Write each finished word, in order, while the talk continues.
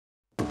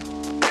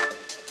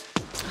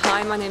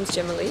Hi, my name's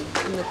Gemma Lee.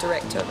 I'm the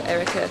director of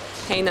Erika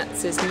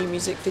Heynatz's new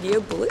music video,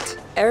 Bullet.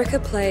 Erika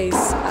plays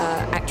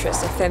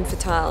actress, a femme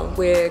fatale.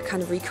 We're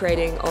kind of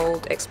recreating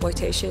old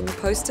exploitation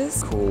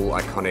posters. Cool,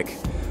 iconic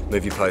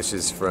movie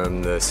posters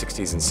from the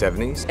 60s and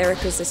 70s.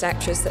 Erika's this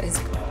actress that has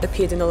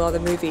appeared in a lot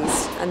of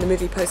movies, and the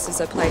movie posters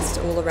are placed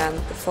all around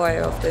the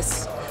foyer of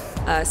this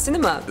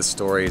cinema. The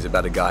story is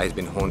about a guy who's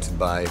been haunted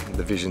by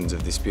the visions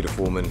of this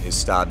beautiful woman who's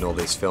starred in all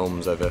these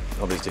films over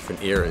all these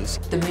different eras.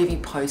 The movie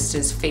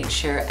posters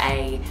feature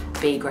a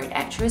B-grade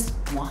actress.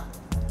 Moi.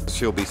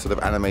 She'll be sort of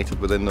animated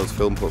within those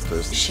film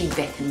posters. She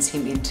beckons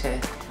him into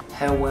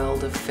her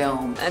world of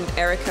film. And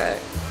Erika,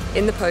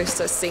 in the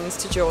poster, sings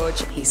to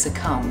George. He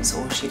succumbs,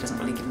 or she doesn't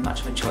really give him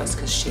much of a choice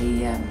because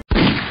she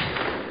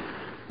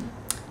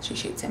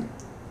shoots him.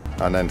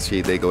 And then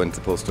they go into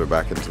the poster,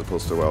 back into the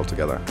poster world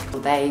together.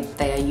 They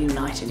are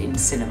united in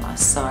cinema,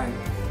 so...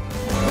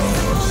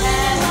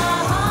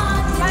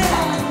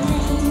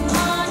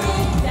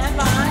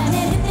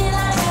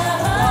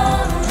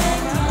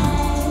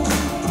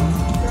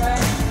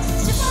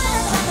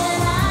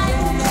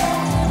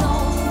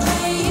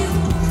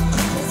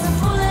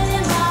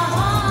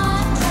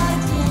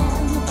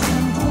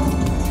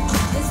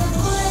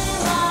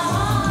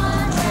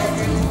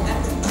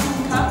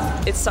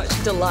 It's such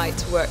a delight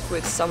to work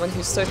with someone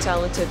who's so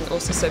talented and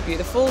also so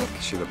beautiful.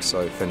 She looks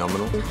so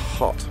phenomenal.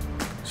 Hot.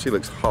 She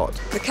looks hot.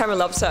 The camera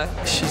loves her.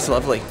 She's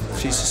lovely.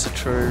 She's just a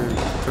true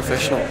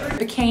professional.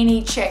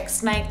 Bikini check,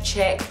 snake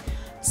check,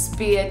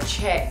 spear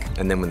check.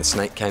 And then when the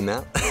snake came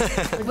out...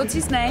 What's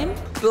his name?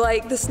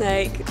 Blake the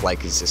Snake.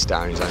 Blake is a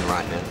star in his own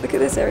right now. Look at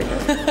this,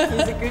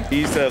 Erika.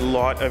 Use the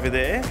light over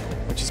there,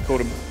 which is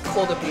called a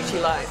beauty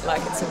light,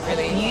 like it's a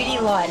really... Beauty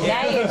light,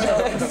 now you're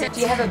talking. Do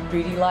you have a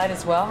booty light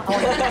as well? I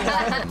want a booty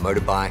light.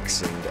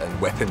 Motorbikes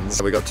and weapons.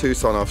 So we got 2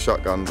 sawn-off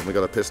shotguns and we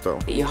got a pistol.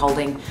 You're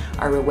holding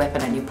a real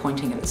weapon and you're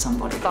pointing it at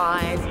somebody.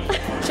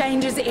 5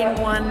 changes in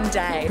one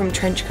day. From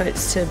trench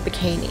coats to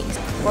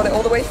bikinis. Got it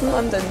all the way from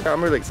London.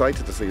 I'm really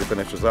excited to see the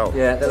finished result.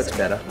 Yeah, that looks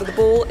better. But the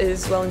ball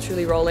is well and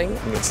truly rolling.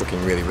 It's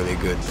looking really, really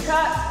good.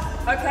 Cut!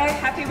 Okay,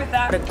 happy with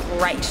that. What a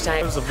great day.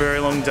 It was a very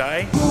long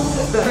day.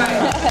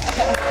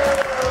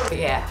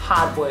 Yeah,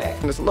 hard work.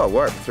 And it's a lot of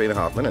work for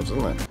 3.5 minutes,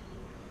 isn't it?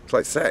 It's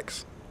like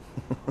sex.